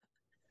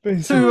Okay,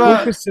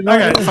 fellas,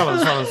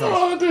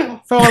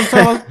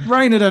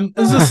 rein it in.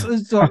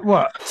 Is like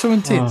what? Too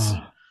intense?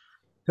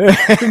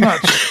 Too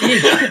much?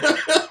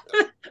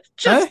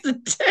 Just a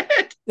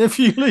tad. If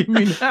you leave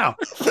me now,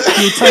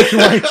 you'll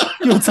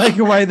take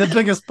away the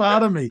biggest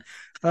part of me.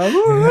 What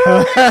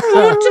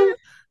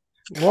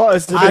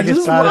is the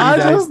biggest part of you, I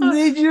just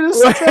need you to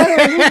stay.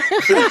 I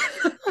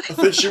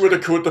think she would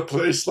have called the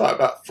police like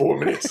about 4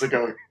 minutes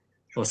ago.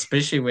 Well,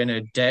 especially when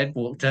her dad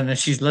walked in and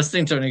she's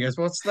listening to it and he goes,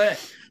 "What's that?"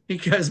 He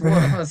goes,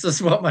 "Well, this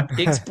is what my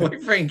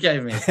ex-boyfriend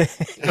gave me."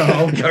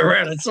 I'll go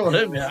around and sort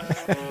him out.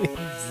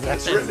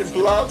 That's written in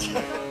blood.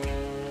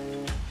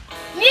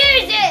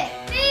 Music,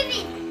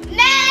 movie,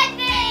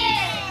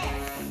 madness.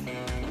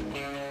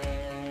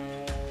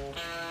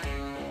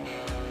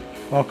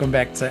 Welcome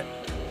back to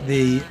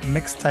the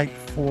Mixtape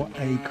for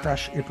a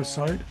Crush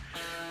episode.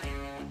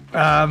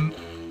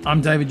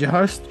 I'm David, your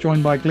host,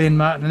 joined by Glenn,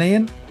 Martin, and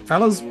Ian.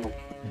 Fellas,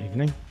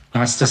 evening.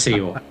 Nice to see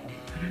you all.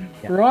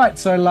 Yeah. Right,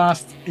 so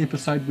last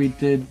episode we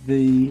did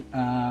the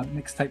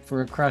Mixtape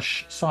for a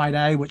Crush side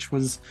A, which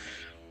was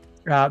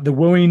the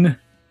wooing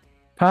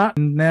part,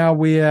 and now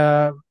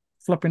we're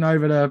flipping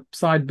over to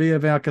side B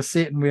of our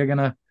cassette, and we're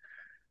gonna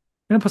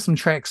put some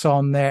tracks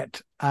on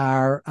that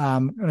are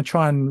gonna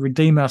try and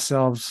redeem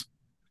ourselves.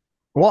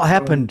 What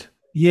happened?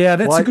 Yeah,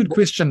 that's a good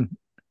question.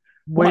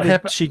 Where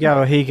did she go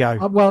or he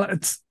go? Well,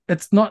 it's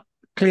not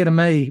clear to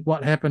me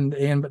what happened,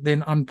 Ian, but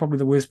then I'm probably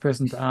the worst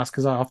person to ask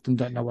because I often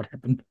don't know what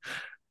happened.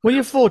 Well,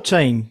 you're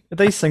 14.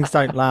 These things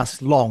don't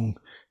last long,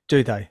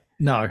 do they?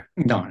 No,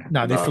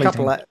 they're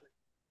fleeting.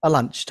 A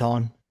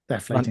lunchtime. They're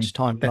fleeting.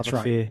 Lunchtime. That's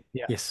right. Affair.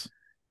 Yeah. Yes.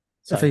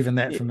 So, if even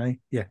that for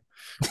me, yeah.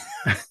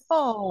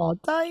 Oh,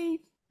 Dave.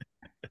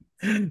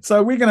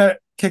 So we're going to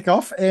kick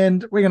off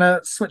and we're going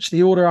to switch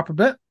the order up a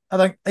bit. I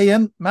think,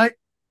 Ian, mate,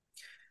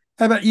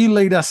 how about you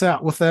lead us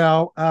out with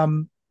our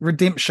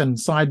Redemption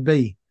side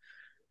B?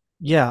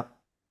 Yeah.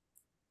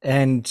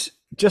 And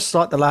just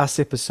like the last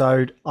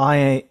episode,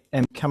 I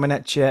am coming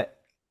at you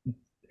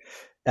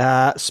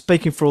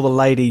speaking for all the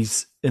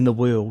ladies in the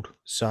world.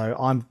 So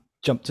I'm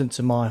jumped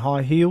into my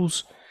high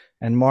heels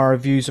and my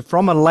reviews are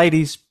from a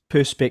lady's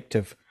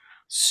perspective.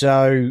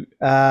 So,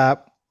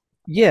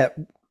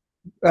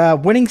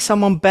 winning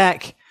someone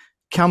back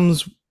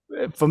comes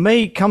with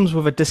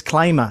a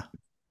disclaimer.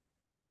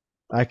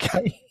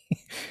 Okay.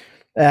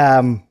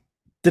 The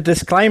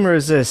disclaimer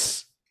is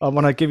this. I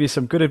want to give you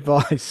some good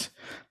advice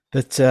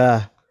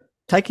that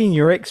taking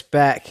your ex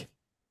back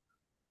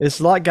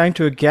is like going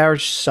to a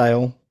garage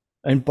sale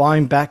and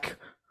buying back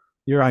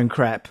your own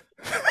crap.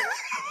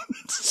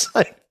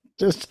 So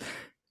just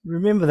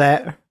remember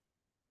that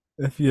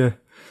if you're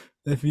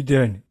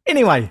doing.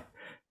 Anyway,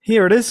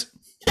 here it is.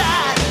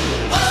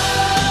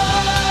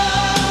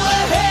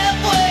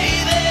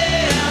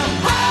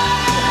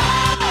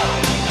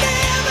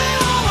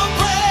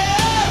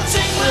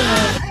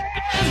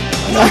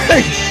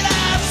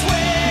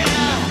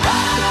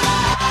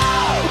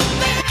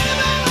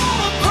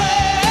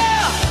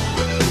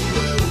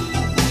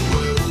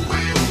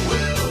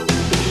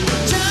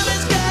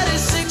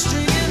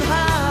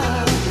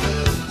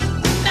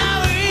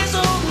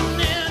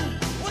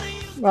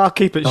 I'll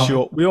keep it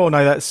short. We all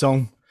know that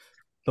song.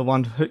 The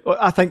one who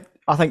I think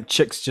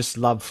chicks just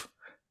love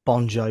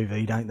Bon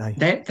Jovi, don't they?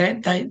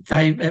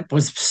 It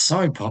was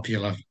so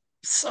popular,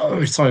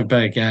 so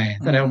big.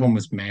 That album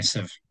was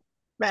massive,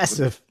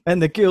 and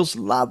the girls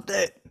loved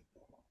it.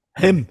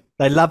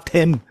 They loved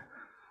him.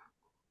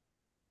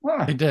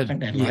 Well, they did. I think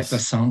they liked the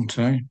song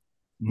too.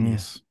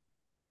 Yes,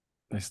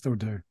 they still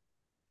do.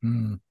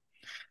 Mm.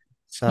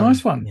 So,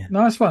 nice one. Yeah.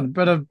 Nice one.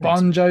 Bit of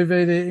Bon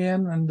Jovi there,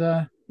 Ian,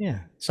 and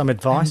some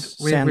advice.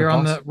 We're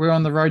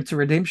on the road to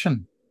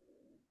redemption.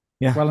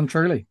 Yeah, well and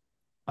truly,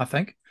 I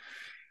think.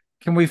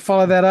 Can we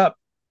follow that up,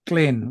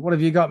 Glenn? What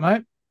have you got,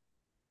 mate?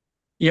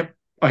 Yep,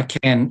 I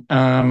can.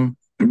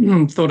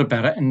 Thought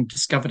about it and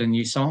discovered a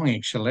new song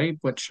actually,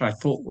 which I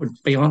thought would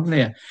be on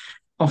there.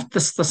 The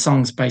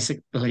song's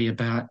basically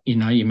about, you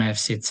may have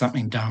said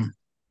something dumb,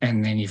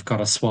 and then you've got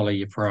to swallow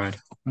your pride.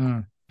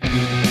 Mm.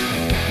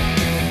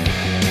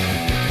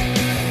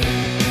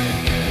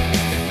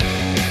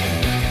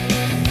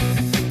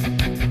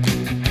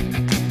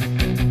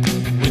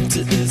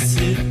 Winter is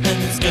here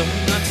and it's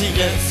coming out to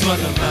yet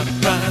swallow my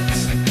pride.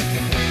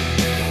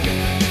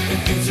 And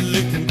things are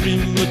looking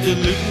grim, but they're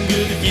looking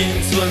good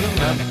again. Swallow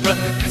my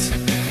pride.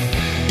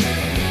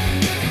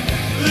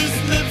 This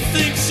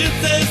lipstick shit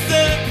they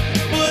said,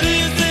 what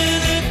is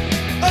in it?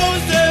 Oh,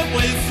 is that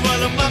way?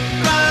 Swallow my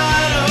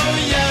pride, oh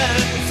yeah.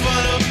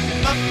 Swallow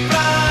my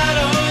pride,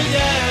 oh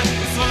yeah.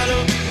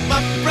 Swallow my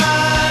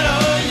pride,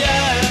 oh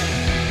yeah.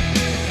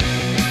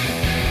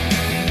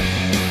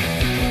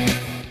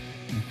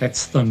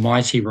 That's the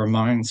Mighty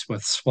Ramones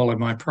with Swallow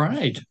My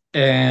Pride.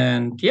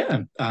 And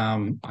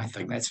I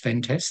think that's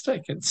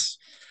fantastic. It's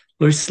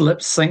loose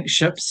lips sink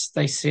ships,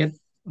 they said.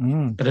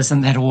 But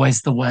isn't that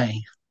always the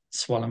way?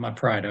 Swallow my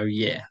pride, oh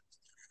yeah.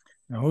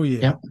 Oh yeah.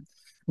 Yep.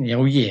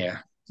 Oh yeah.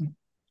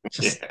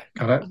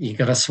 You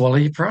gotta swallow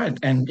your pride.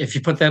 And if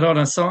you put that on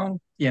a song,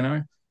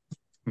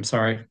 I'm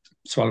sorry.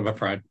 Swallow My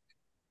Pride.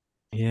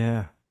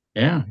 Yeah.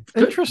 Yeah.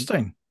 Good.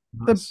 Interesting.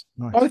 Nice.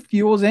 Both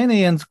yours and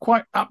Ian's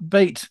quite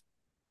upbeat,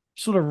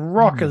 sort of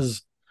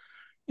rockers.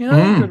 You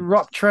know, good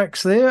rock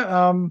tracks there.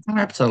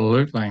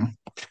 Absolutely.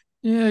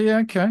 Yeah,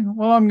 okay.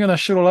 Well, I'm going to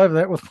shit all over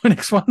that with my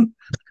next one.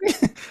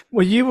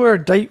 Well, you were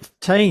a deep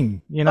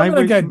teen. You know, I'm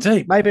going to go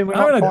deep. Maybe we're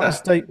not quite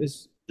as deep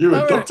as. You were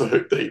No, Doctor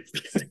Who deep.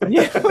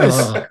 Yeah,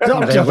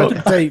 Doctor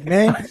Hook deep,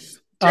 man.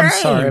 I'm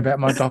sorry about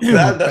my Doctor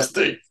That, Hook. that's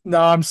deep.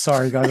 No, I'm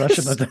sorry, guys. I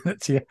shouldn't have done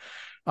it to you.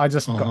 I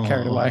just got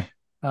carried away.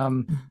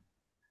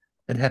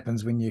 It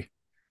happens when you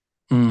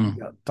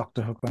got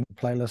Doctor Hook on your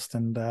playlist,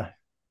 and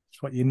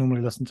it's what you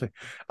normally listen to.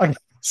 Okay,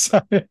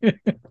 so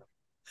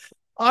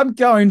I'm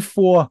going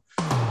for.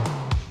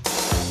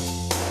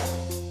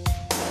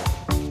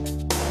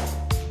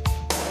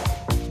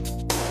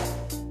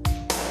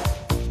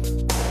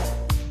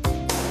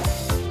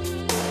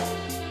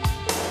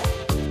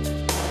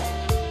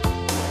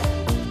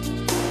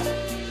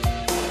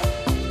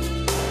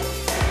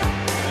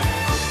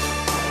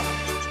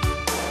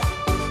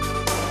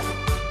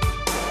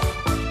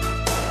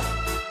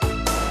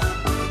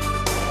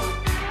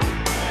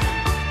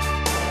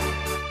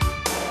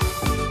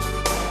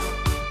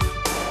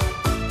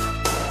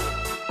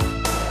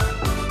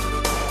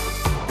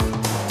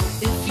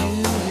 If you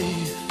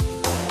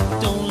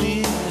leave, don't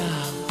leave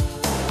now.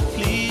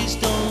 Please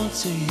don't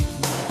take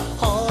my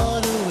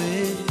heart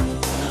away.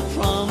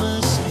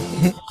 Promise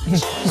me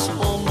just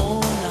one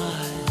more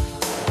night.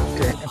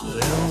 Then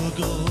we'll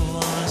go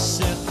our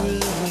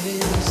separate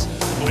ways.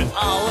 We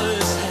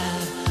always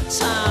had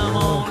time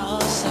on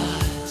our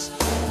sides.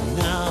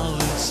 Now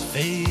it's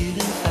fading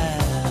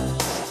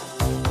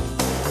fast.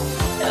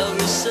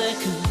 Every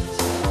second,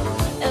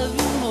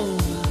 every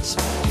moment,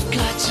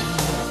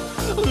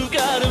 we've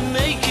got to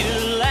make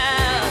it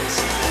last.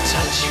 I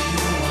touch you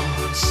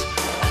once,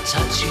 I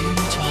touch you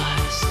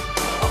twice.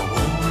 I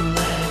won't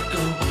let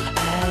go.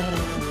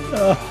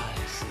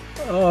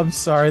 Oh, I'm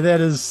sorry. That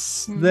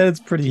is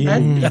pretty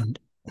heavy.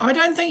 I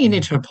don't think you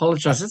need to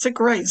apologize. It's a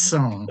great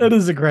song. It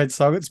is a great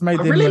song. It's made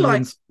I them really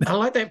millions. I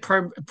like that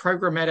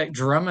programmatic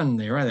drum in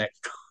there. That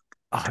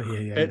Oh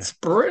yeah. it's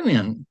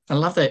brilliant. I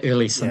love that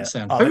early synth Yeah.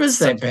 sound. Oh, Who that's is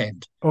that such-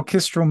 band?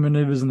 Orchestral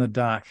Maneuvers in the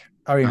Dark.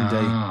 OMD.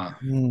 Ah,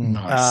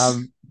 nice.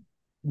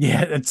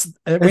 Yeah, it's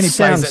when It he plays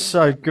sounds it.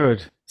 so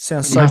good.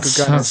 Sounds so That's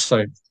good. Going, so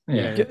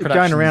yeah. Yeah.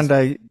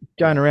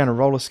 going around a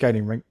roller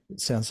skating rink. It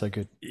sounds so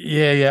good.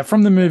 Yeah.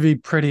 From the movie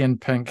Pretty in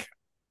Pink.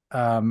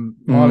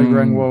 Molly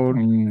Ringwald,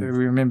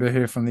 we remember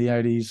her from the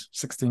 80s,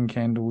 16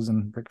 Candles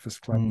and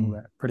Breakfast Club and all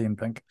that. Pretty in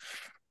Pink.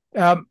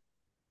 Yeah,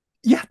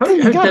 there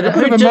you go. A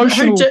bit of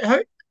emotional.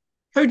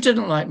 Who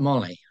didn't like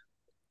Molly?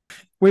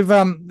 We've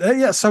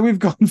so we've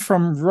gone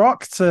from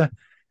rock to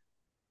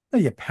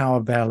power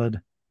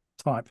ballad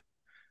type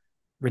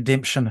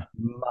redemption.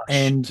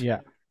 And yeah,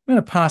 I'm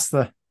gonna pass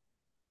the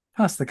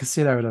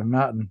cassette over to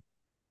Martin.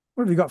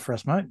 What have you got for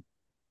us, mate?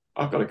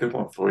 I've got a good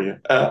one for you.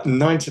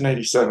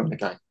 1987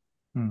 again.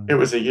 It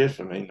was a year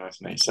for me,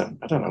 1987.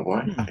 I don't know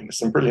why. I think there's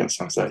some brilliant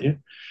songs that year.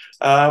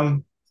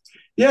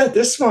 Yeah,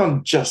 this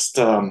one just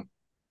kind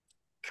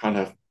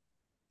of,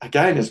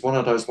 again, is one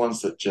of those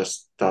ones that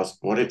just does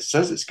what it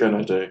says it's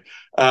going to do.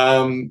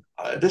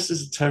 This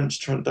is a Terence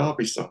Trent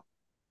D'Arby song.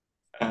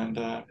 And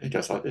it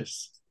goes like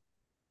this.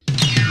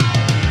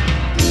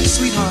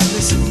 Sweetheart,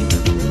 listen.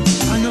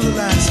 I know the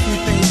last few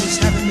pages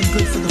haven't been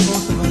good for the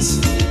both of us,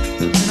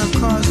 and I've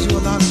caused you a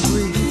lot of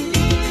grief.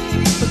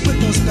 But put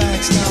those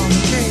bags down,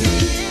 okay?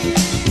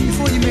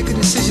 Before you make a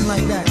decision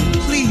like that,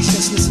 please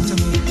just listen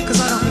to me, because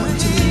I don't want you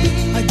to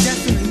leave. I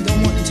definitely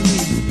don't want you to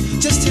leave.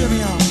 Just hear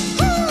me out.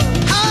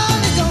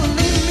 Honey, don't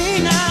leave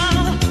me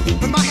now,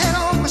 with my head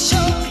on my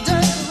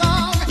shoulders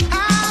long.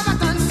 Have I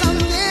done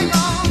something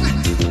wrong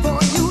for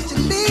you to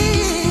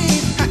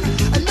leave?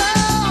 I know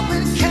I've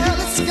been a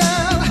careless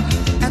girl,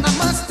 and I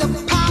must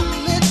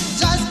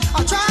apologize.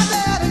 I'll try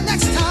better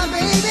next time,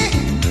 baby.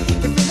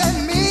 If you let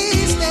me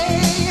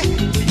stay,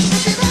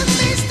 if you let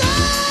me stay,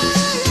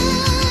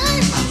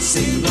 I'll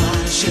say what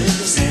I should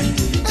have said.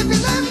 If you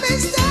let me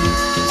stay,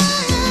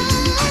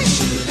 I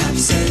should have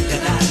said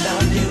that I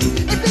love you.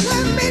 If you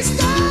let me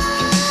stay,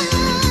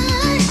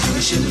 I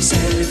should have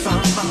said it from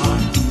my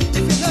heart.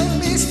 If you let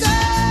me stay,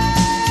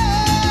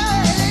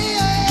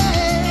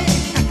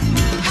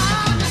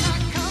 how can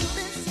I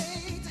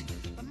compensate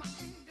for my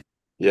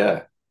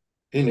Yeah,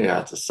 he knew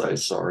how to say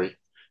sorry.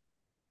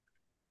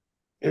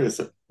 He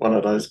was one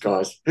of those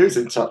guys who's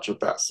in touch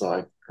with that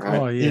side, right?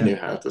 Oh, yeah. He knew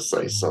how to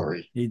say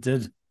sorry. He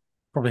did.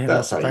 Probably had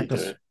That's lots how of you do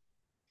practice. it.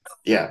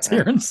 Yeah, man.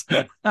 Terence.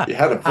 You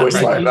had a voice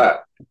like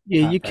that.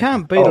 yeah. You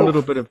can't beat Oh. a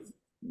little bit of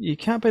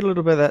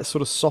that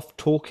sort of soft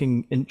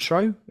talking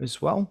intro as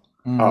well.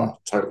 Oh,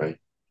 totally.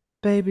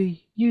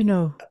 Baby, you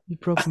know you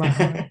broke my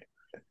heart.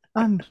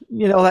 And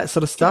all that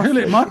sort of stuff. Who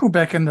let Michael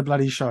back in the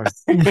bloody show?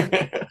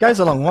 Goes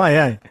a long way,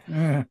 eh?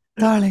 Yeah.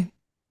 Darling,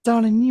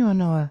 you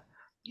know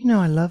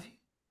I love you.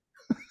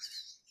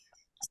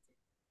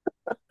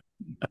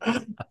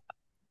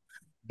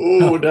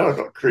 Oh, now I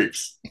got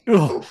creeps.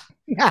 Oh,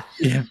 Yeah.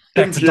 yeah.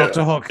 Back to Impure.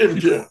 Dr. Hook.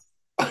 Impure.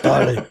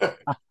 darling.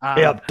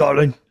 Yeah,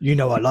 darling. You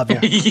know I love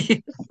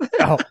you.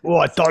 Oh,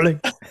 what, darling?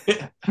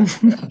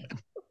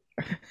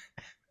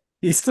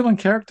 You're still in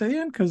character,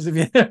 Ian? Because if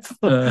you have,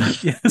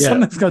 Yeah.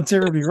 something's gone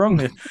terribly wrong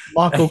there.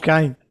 Michael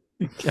Caine.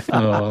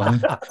 Oh.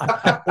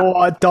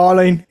 Oh,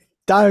 darling,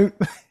 don't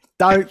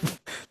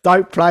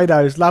play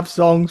those love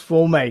songs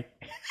for me.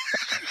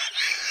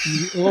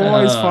 You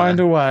always find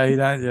a way,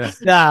 don't you?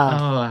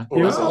 Nah. Oh,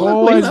 You Always. we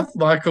always. love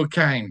Michael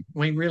Caine.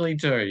 We really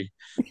do.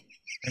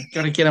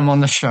 Got to get him on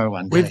the show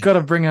one day. We've got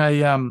to bring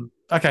a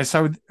Okay,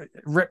 so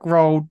Rick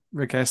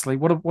Astley.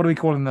 What are we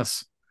calling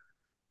this?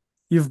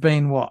 You've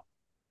been what?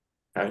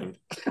 Pain.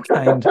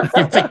 Caned.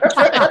 You've been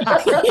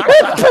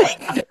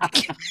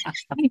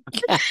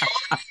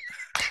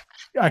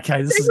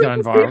Okay, this is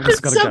going viral. This has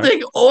got to go.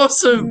 something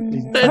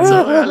awesome. That's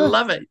I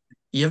love it.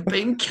 You've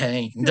been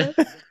caned.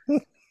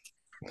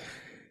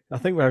 I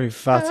think we're having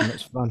far too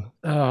much fun.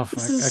 Oh, fuck.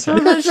 This is Okay.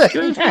 so much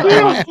good.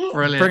 Oh,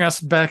 brilliant. Bring us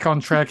back on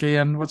track,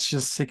 Ian. What's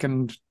your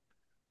second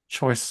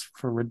choice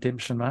for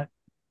redemption, mate?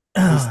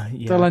 Yeah,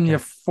 Still in okay. your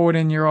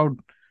 14-year-old.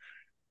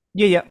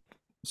 Yeah.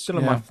 Still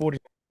in Yeah. my 40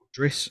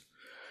 dress.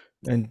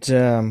 And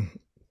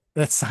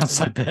That sounds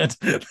so bad.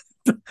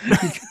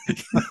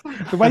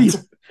 The way you.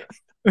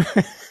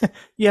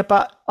 yeah,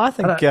 but I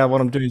think I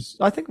what I'm doing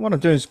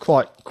is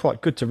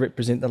quite good to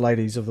represent the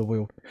ladies of the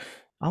world.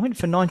 I went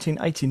for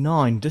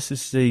 1989. This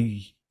is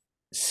the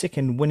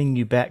second "Winning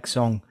You Back"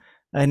 song,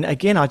 and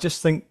again, I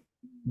just think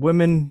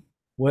women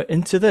were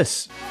into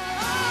this.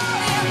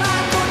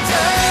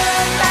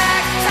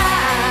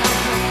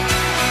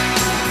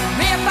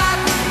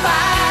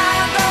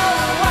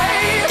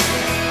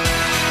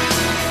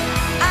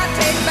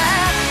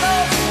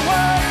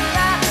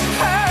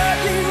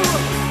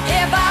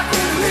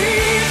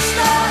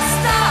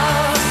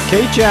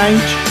 Key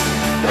change.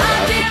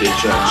 The key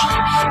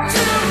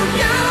change.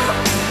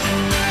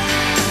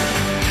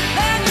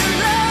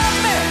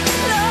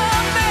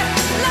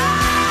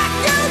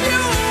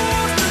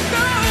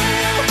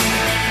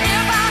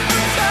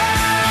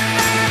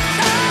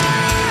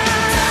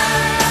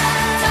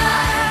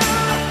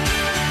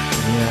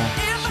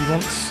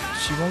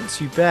 She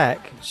wants you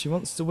back. She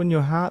wants to win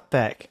your heart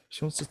back.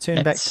 She wants to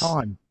turn back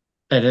time.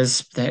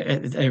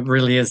 It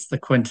really is the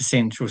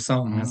quintessential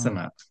song, isn't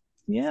it?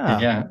 Yeah.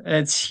 Yeah,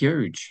 it's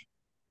huge.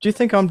 Do you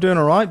think I'm doing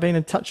all right being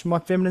in touch with my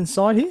feminine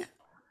side here?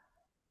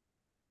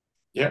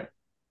 Yeah.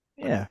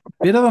 Yeah.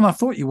 Better than I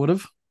thought you would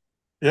have.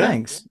 Yeah.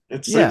 Thanks.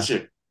 It Yeah. suits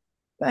you.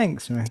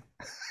 Thanks, man.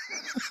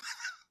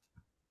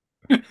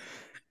 It's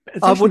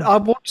I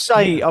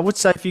actually- would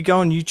say if you go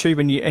on YouTube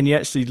and you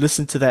actually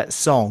listen to that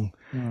song,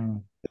 Hmm.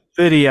 the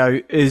video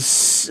is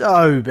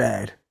so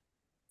bad.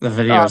 The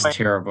video is man.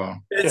 terrible.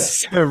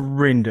 It's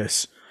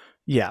horrendous.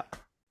 Yeah.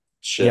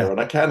 Share Yeah. on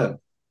a cannon.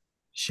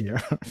 Sure.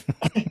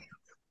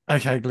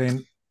 Okay,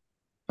 Glenn.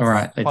 All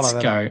right, let's Follow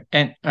that go.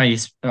 And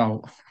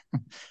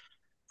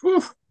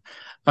Whew.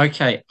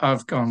 Okay,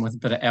 I've gone with a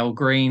bit of Al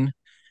Green.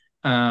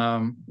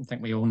 I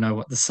think we all know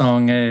what the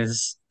song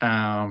is.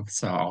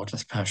 So I'll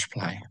just push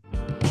play.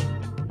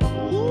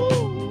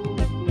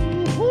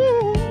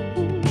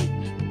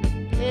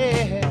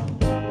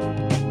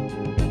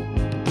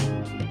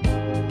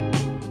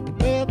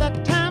 Well, the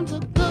times are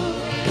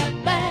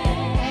good,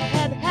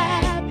 bad,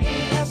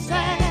 happy, or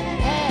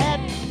sad.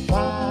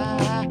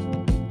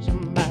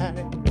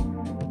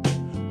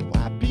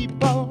 Why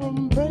people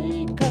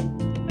break up?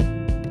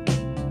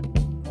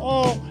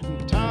 Oh,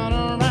 and turn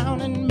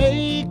around and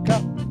make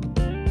up.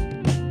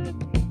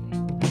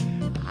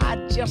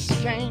 I just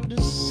came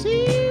to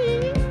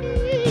see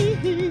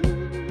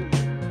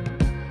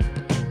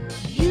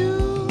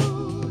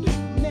you'd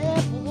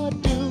never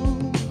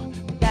do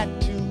that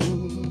to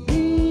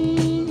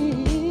me,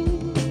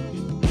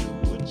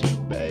 would you,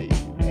 baby?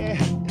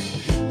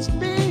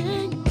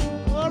 Spinning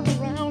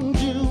around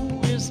you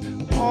is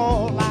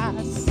all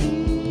I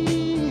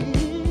see.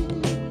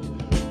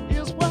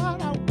 Is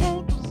what I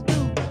want to do.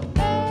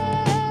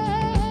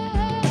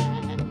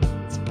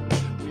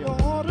 We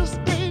ought to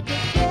stay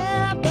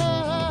together,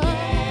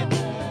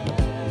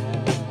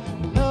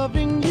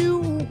 loving you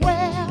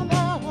well,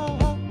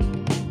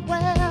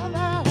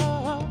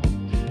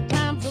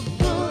 times are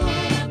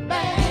good,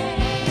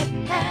 bad,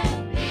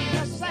 happy,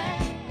 or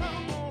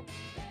sad.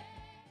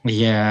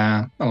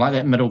 Yeah, I like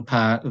that middle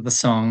part of the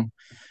song.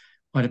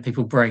 Why do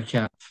people break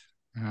up?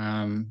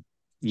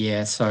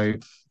 Yeah, so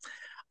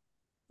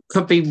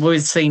could be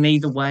we've seen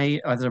either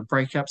way, either a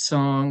breakup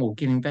song or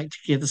getting back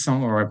together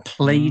song or a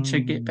plea to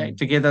get back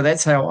together.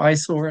 That's how I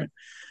saw it.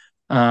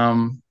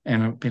 And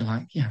it'd be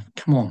like, yeah,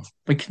 come on,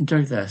 we can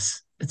do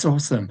this. It's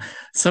awesome.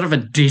 Sort of a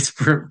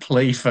desperate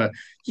plea for,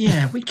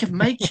 yeah, we can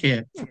make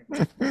it.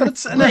 But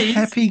it's in a Please.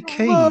 happy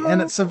key,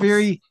 and it's a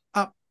very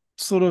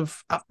sort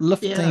of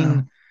uplifting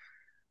Yeah.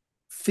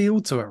 feel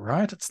to it,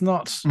 right? It's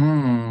not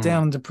Mm.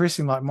 down and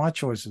depressing like my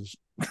choices.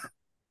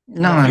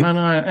 No,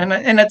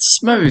 and it's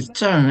smooth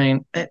too. I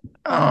mean,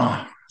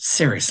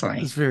 seriously,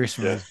 It's very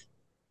smooth.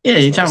 yeah,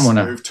 you It's like don't a want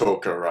to. smooth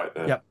talker right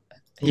there. Yep.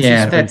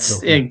 Yeah, It's a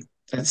smooth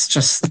that's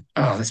just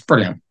that's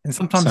brilliant. And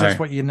sometimes So- that's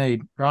what you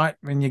need, right?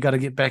 When you got to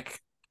get back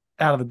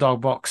out of the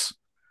dog box.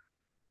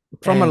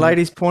 From a And-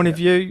 lady's point of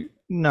view,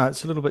 no,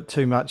 it's a little bit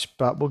too much,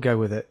 but we'll go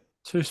with it.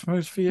 Too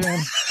smooth for you.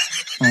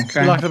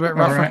 Okay. You like it a bit All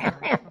rougher.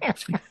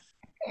 right.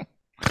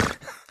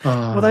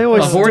 Well, they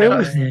always, I've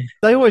already-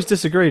 they always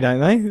disagree, don't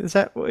they? Is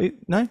that what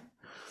no?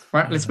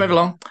 Right, let's move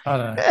along. I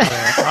don't know.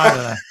 I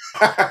don't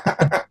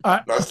know.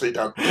 Nicely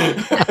done.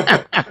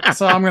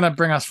 So I'm going to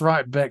bring us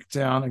right back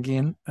down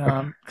again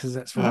because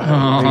that's what.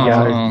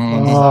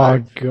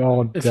 Oh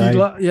God, If Dave.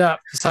 you yeah,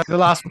 so the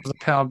last one was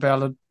a power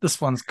ballad. This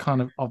one's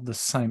kind of the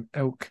same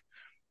ilk.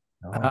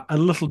 A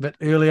little bit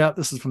earlier.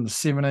 This is from the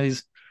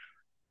 70s.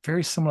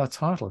 Very similar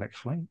title,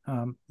 actually.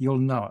 You'll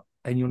know it,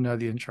 and you'll know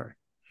the intro.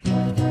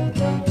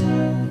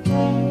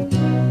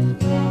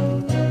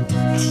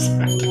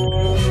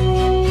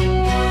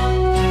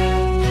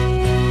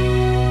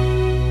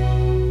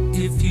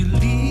 If you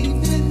leave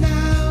me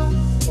now,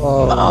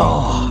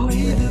 Oh.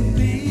 away the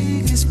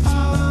biggest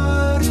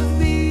part of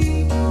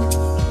me.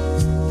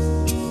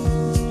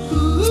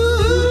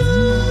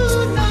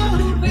 Ooh,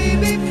 no,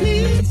 baby,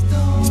 please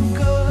don't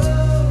go.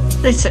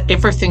 That's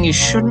everything you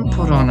shouldn't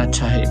put on a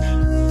tape.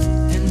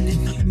 And if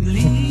you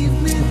leave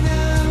me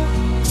now,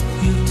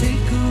 you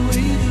take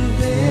away the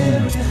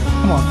very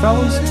Come on,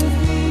 fellas.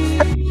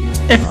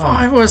 If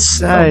I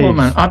was a Dave.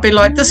 woman, I'd be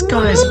like, this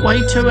guy is way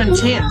too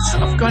intense.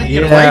 I've got to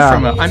get Yeah. away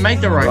from it. I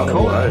made the right Run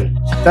call. away.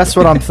 That's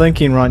what I'm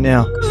thinking right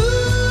now.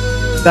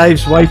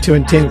 Dave's way too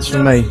intense for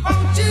me.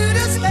 want you to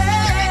stay.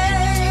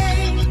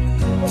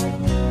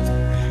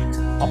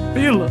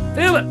 Feel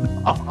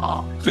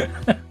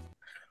it.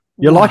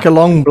 You're like a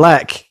long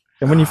black,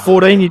 and when you're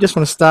 14, you just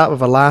want to start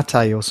with a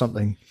latte or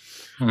something.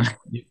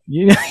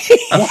 you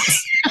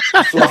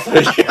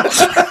Fluffy.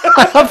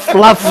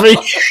 fluffy.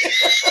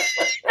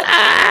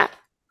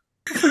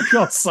 For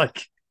God's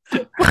sake.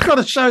 What kind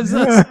of show is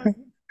this?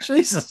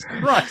 Jesus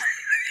Christ.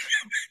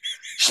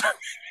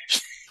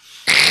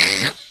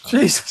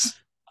 Jesus.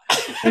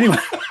 Anyway.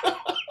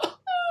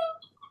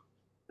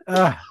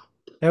 That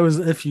was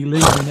If You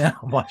Leave Me Now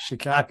by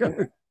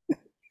Chicago.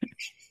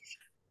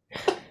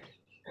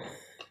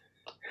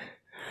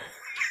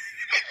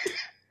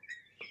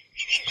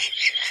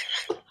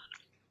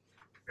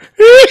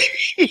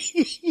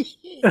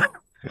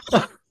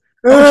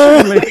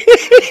 I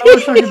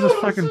wish I could just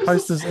fucking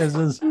post this as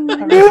is.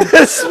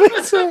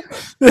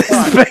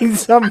 There's been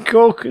some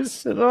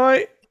caucus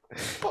tonight.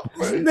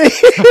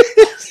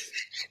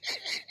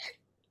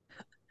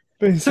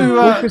 Been some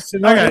caucus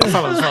tonight. Okay,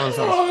 fellas.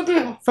 Oh,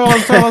 dear.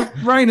 Fellas,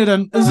 rein it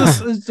in.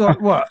 Is like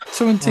what?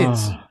 Too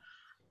intense?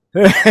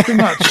 Too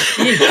much?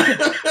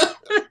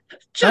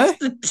 Just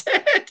the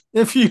tad.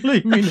 If you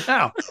leave me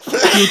now,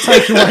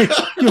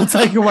 you'll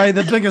take away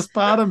the biggest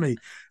part of me.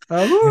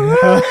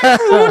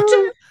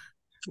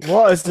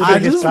 What is the I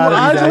biggest part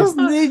of you, Dave? just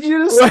need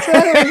you to stay.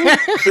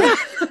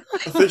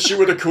 I think she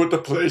would have called the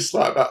police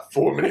like about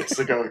 4 minutes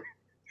ago.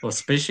 Well,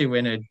 especially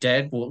when her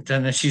dad walked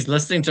in and she's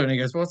listening to it and he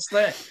goes, what's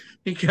that?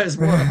 He goes,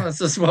 well,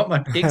 this is what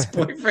my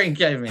ex-boyfriend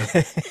gave me.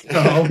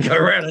 I'll go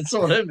around and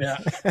sort him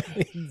out.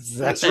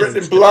 It's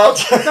written in blood.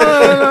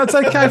 No, it's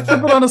okay.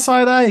 Flip it on a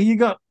side A. You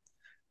got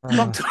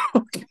not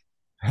talk.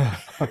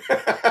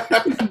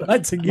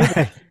 Right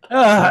together.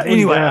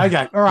 Anyway,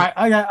 okay, all right.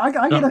 I get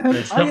a hint. There's I get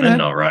a something hint.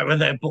 not right with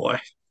that boy.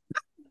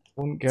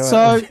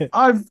 So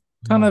I've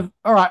kind of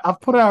I've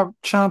put our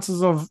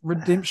chances of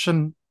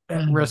redemption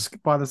at risk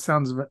by the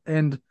sounds of it,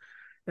 and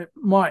it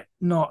might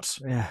not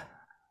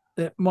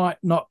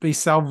be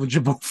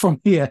salvageable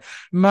from here.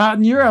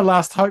 Martin, you're our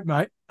last hope,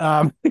 mate.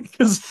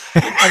 Because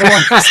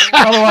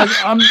otherwise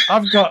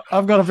I've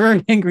got a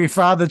very angry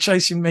father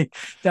chasing me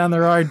down the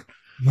road.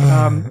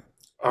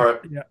 All right.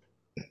 Yeah.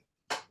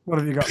 What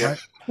have you got, Yeah.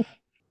 mate?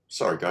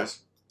 Sorry,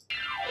 guys.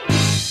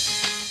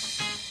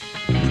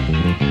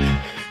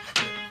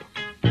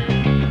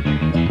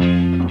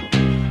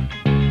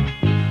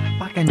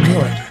 Fucking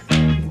knew it.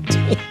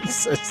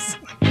 Jesus.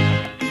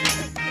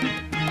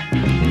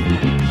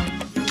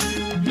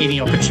 Any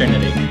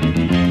opportunity.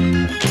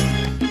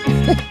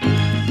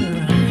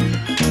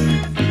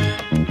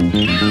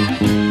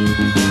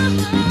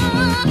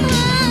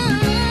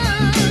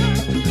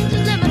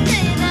 Let me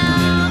tell you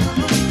now.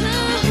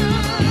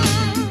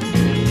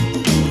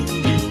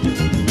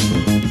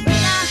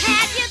 When I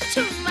had you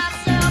to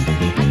myself,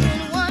 I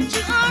didn't want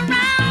you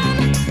around.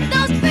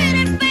 Those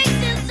pretty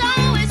faces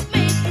always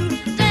make you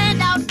stand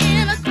out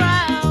in a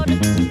crowd.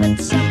 But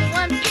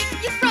someone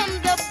picked you from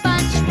the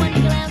bunch. One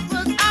glance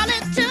was all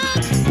it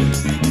took.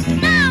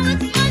 Now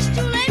it's much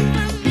too late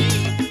for me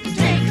to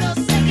take a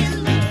second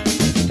look.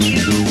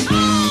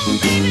 Oh,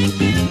 baby,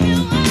 give me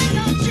one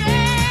more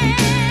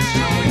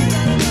chance.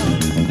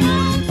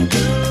 Won't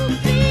you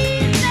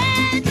please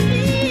let me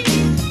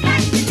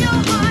back in your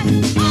heart?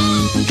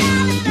 Oh,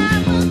 darling, I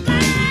was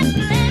glad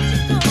to let you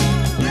go,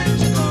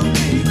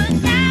 baby. But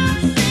now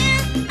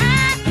since I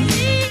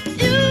see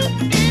you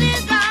in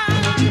his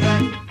arms,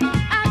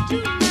 I do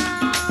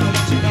now.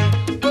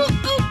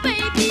 Ooh,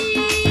 baby,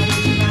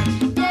 yeah.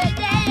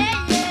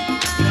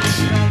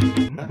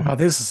 Oh,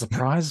 there's a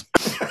surprise.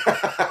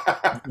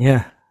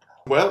 Yeah.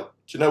 Well,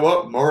 you know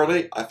what?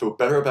 Morally, I feel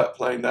better about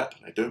playing that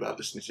than I do about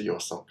listening to your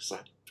song. So,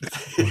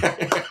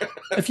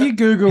 If you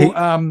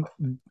Google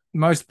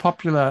most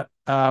popular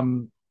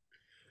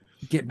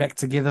Get Back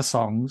Together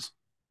songs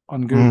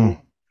on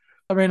Google,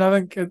 I mean, I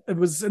think it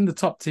was in the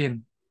top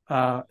 10.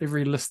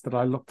 Every list that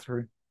I looked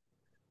through.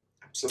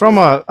 From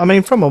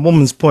a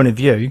woman's point of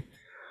view,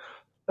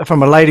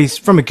 from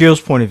a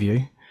girl's point of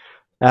view,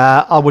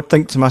 I would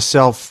think to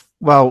myself,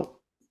 well,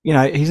 you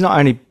know, he's not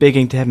only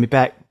begging to have me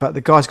back, but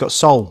the guy's got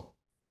soul.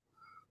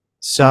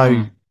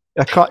 So,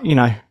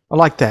 I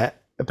like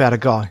that about a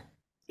guy.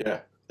 Yeah,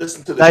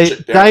 listen to this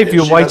chick down Dave, here.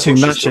 you're She way knows too what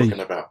she's mushy.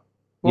 talking about.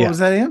 What was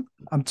that, Ian?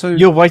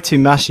 You're way too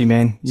mushy,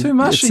 man. Too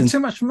mushy, too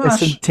much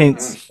mush. It's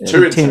intense.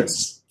 Too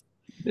intense.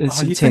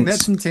 It's You think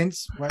that's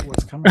intense? Wait,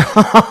 what's coming?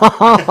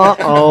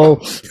 Oh.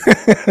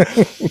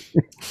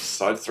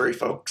 Side 3,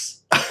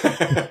 folks.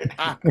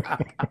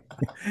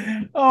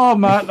 Oh,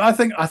 Martin, I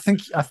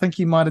think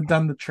you might have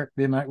done the trick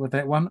there, mate, with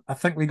that one. I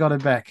think we got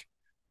it back.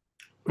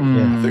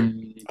 I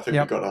think we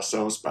got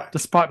ourselves back.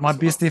 Despite my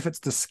best efforts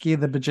to scare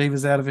the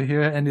bejeebers out of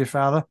her and her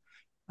father,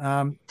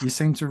 you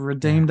seem to have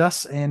redeemed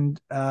us, and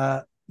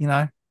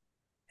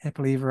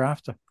happily ever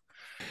after.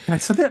 Okay,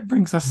 so that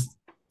brings us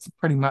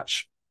pretty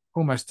much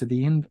almost to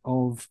the end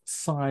of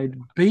side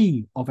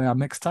B of our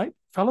mixtape,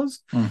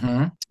 fellas.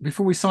 Mm-hmm.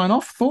 Before we sign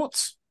off,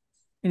 thoughts?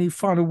 Any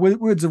final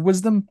words of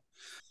wisdom?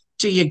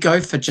 Do you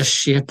go for just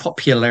sheer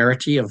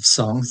popularity of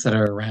songs that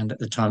are around at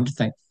the time to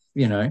think,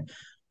 yeah,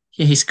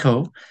 he's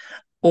cool?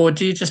 Or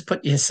do you just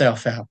put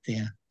yourself out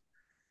there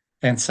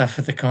and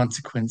suffer the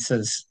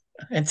consequences?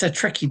 It's a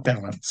tricky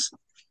balance.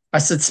 I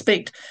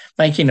suspect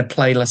making a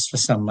playlist for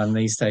someone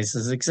these days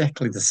is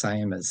exactly the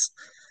same as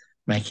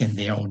making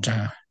the old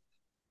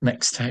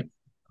mixtape.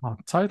 Oh,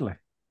 totally.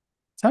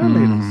 It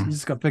is. You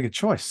just got a bigger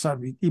choice. So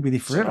you'll be there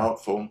forever. It's an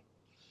art form.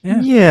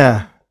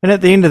 Yeah. And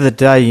at the end of the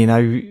day,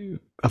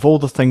 of all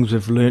the things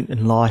we've learnt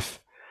in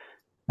life,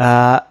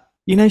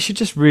 you should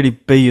just really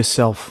be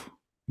yourself.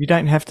 You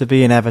don't have to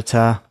be an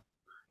avatar.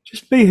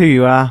 Just be who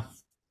you are.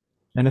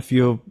 And if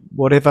you're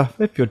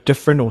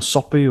different or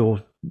soppy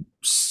or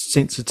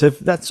sensitive,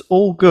 that's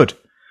all good.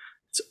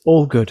 It's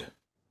all good.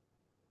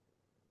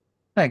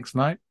 Thanks,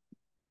 mate.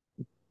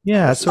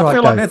 Yeah, that's all right. I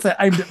feel like that's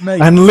aimed at me.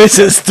 Unless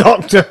it's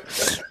Doctor.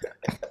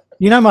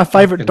 You know my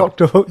favourite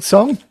Doctor Who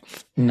song?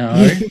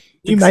 No.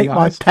 You make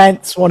my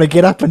pants want to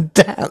get up and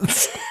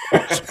dance.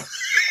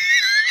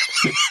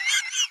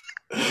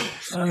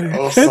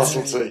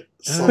 Subtlety.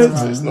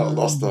 Subtlety's not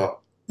lost art.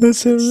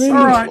 That's all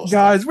right,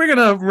 guys, we're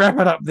going to wrap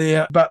it up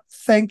there. But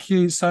thank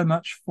you so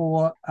much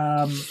for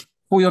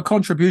your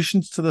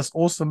contributions to this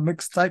awesome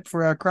mixtape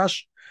for our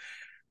crush.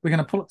 We're going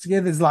to pull it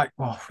together. There's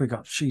we've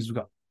got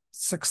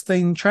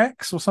 16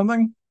 tracks or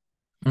something.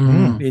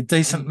 Be a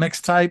decent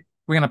mixtape.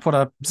 We're going to put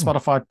a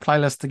Spotify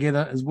playlist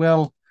together as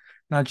well.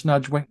 Nudge,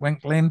 nudge, wink,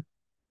 wink, Len.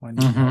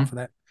 For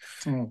that.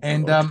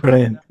 And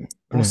Brilliant.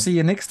 We'll see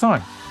you next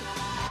time.